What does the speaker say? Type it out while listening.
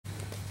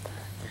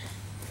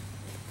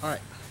Alright.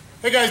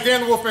 Hey guys,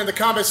 Dan The Wolfman,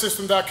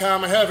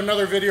 TheCombatSystem.com. I have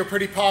another video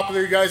pretty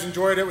popular. You guys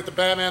enjoyed it with the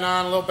Batman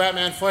on, a little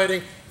Batman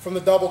fighting from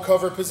the double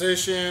cover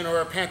position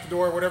or a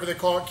pantador, whatever they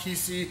call it,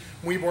 Kisi,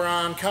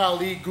 Muiboran,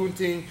 Kali,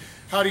 Gunting,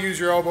 how to use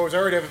your elbows. I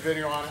already have a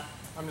video on it.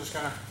 I'm just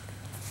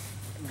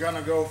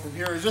gonna go from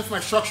here. As if my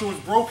structure was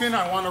broken,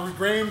 I want to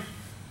regrain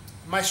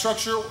my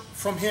structure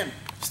from him.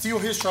 Steal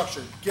his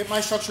structure. Get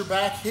my structure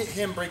back, hit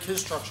him, break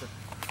his structure.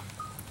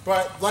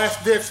 But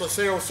last ditch, let's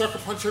say I was sucker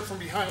punch it from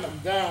behind, I'm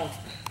down.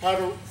 How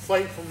to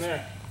fight from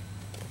there.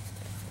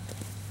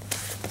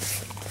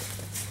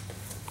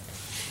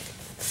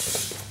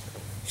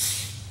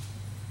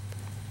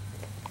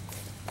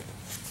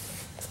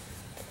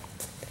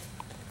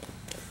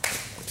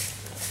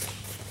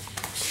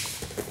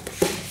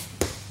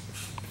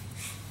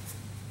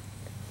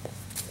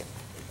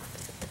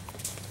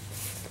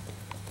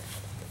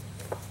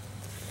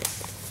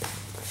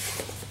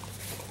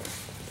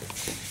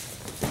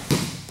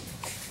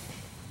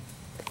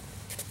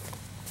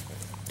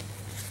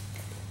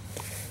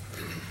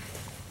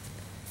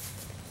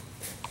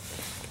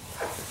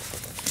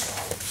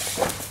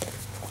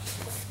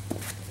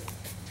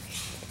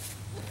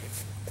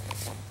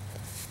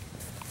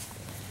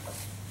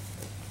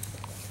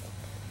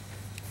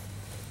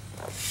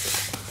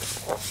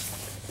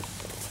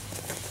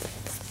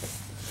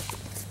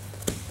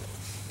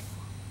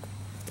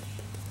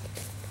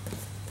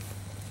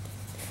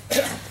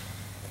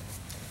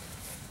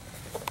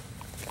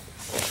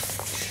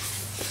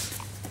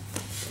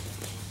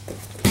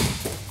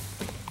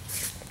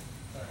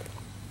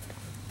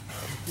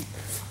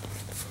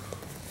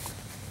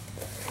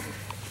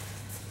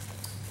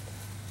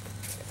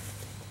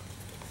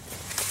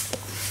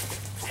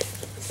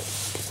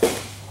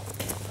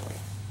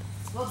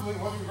 Luckily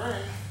it wasn't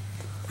great,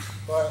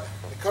 but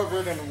they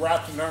covered and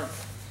wrapped the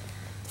nerve.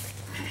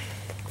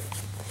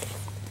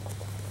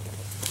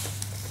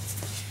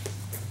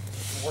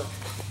 Work.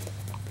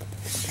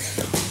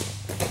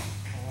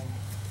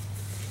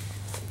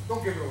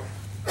 Don't give it away.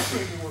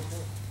 Make me work for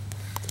it.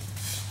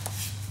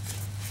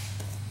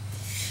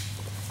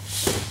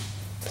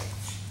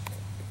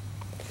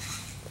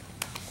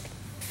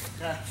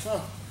 Okay,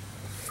 so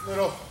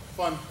little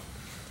fun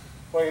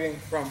fighting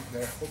from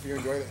there. Hope you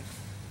enjoyed it.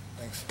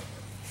 Thanks.